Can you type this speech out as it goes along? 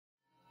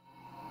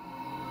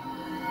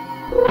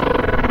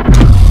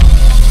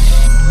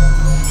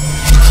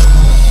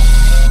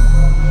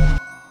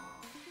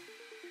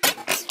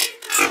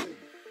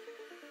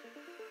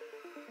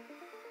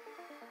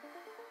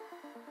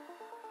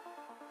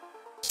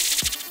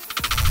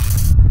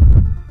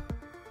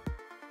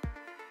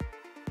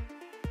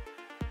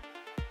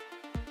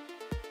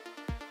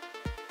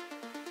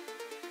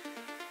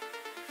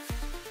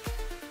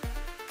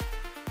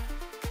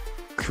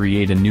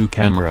Create a new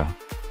camera.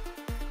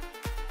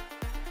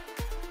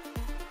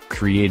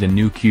 Create a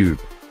new cube.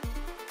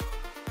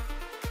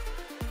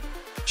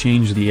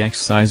 Change the X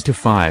size to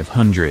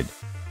 500.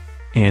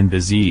 And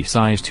the Z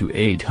size to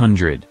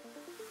 800.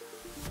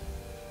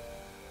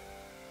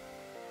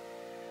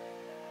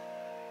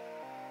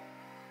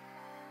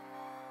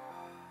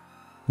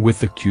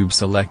 With the cube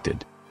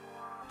selected,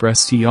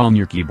 press C on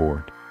your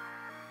keyboard.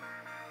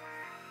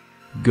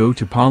 Go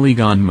to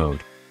polygon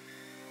mode.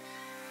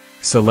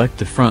 Select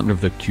the front of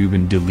the cube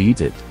and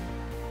delete it.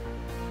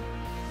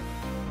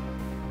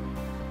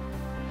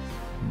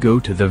 Go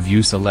to the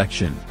view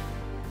selection.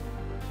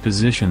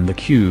 Position the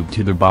cube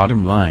to the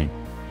bottom line.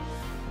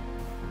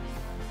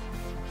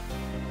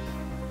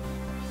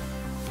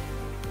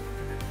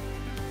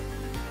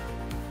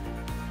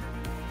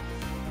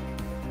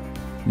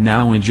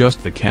 Now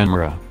adjust the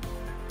camera.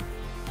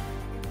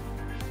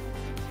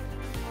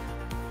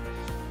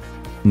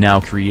 Now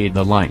create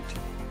the light.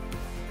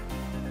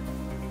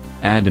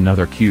 Add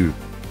another cube.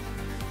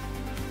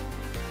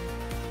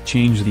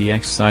 Change the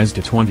X size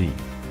to 20.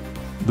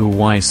 The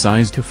Y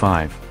size to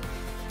 5.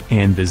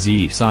 And the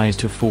Z size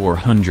to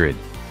 400.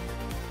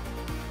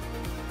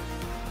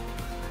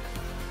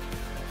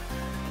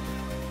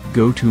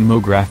 Go to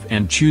MoGraph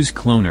and choose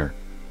Cloner.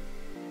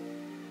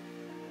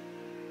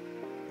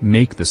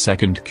 Make the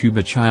second cube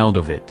a child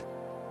of it.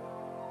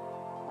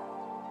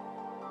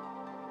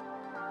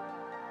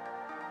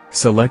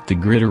 Select the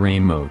grid array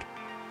mode.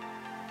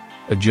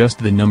 Adjust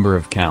the number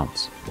of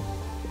counts.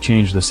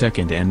 Change the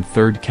second and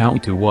third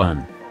count to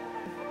 1.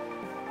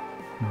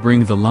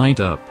 Bring the light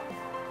up.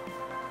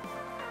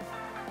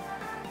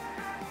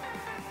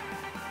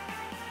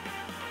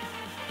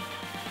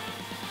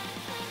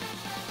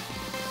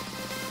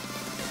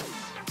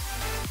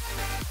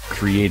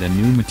 Create a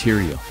new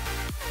material.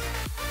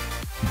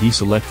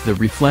 Deselect the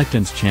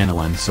reflectance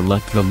channel and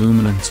select the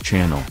luminance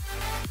channel.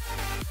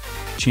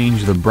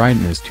 Change the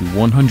brightness to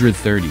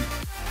 130.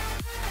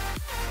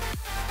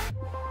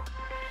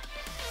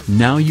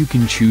 Now you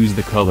can choose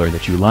the color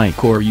that you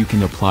like, or you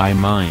can apply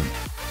mine.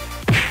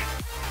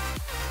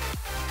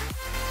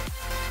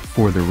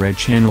 For the red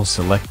channel,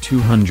 select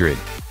 200.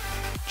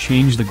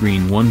 Change the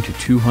green one to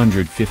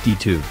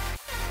 252.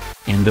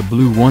 And the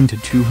blue one to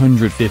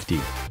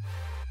 250.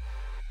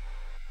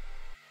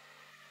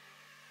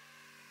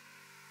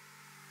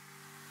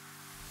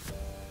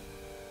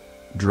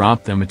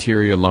 Drop the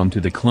material onto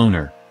the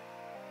cloner.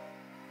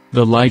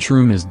 The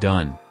Lightroom is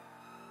done.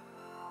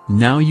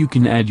 Now you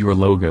can add your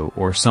logo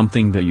or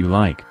something that you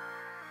like.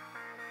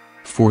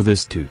 For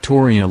this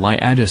tutorial I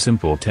add a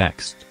simple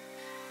text.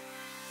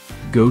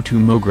 Go to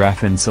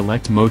MoGraph and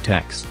select Mo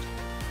Text.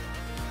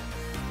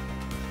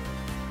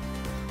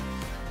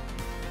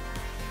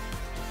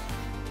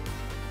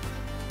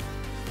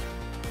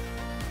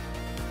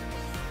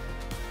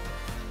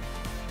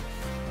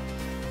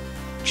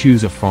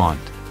 Choose a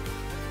font.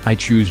 I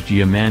choose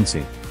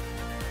Geomancy.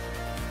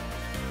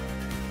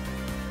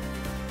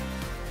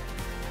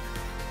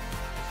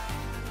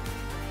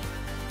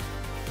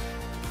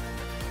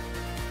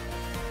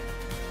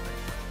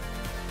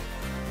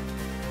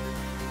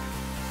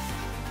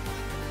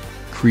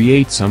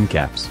 Create some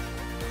caps.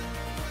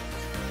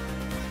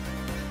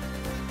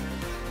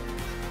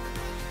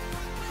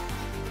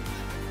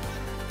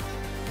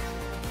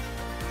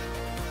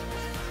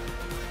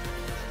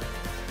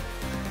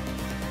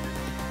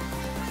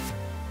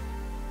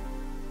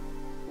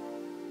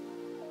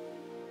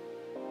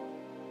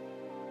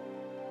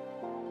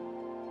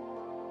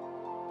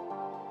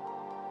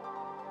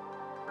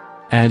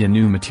 Add a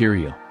new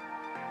material.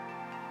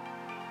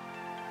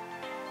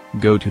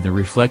 Go to the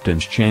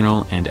reflectance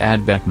channel and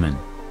add Beckman.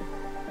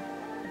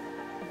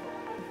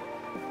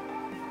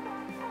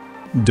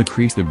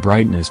 Decrease the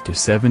brightness to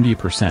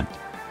 70%.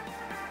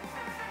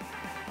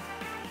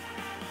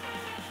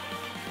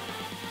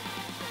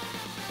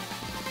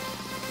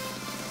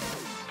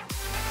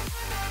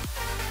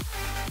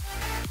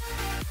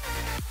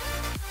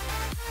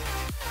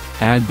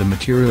 Add the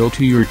material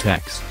to your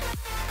text.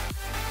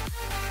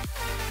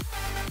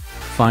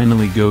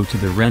 Finally, go to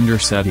the render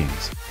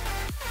settings.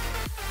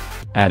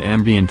 Add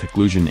ambient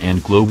occlusion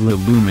and global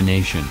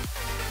illumination.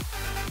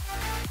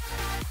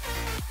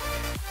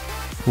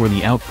 For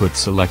the output,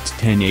 select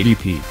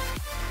 1080p.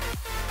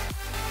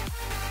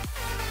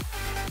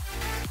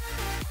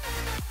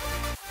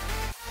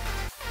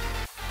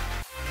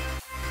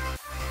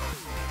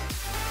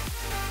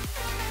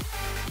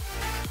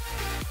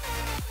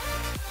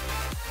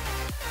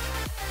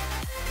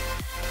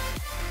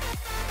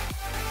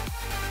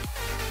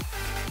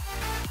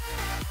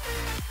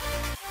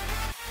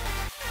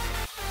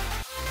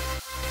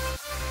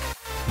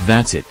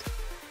 That's it.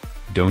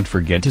 Don't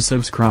forget to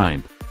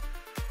subscribe.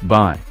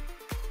 Bye.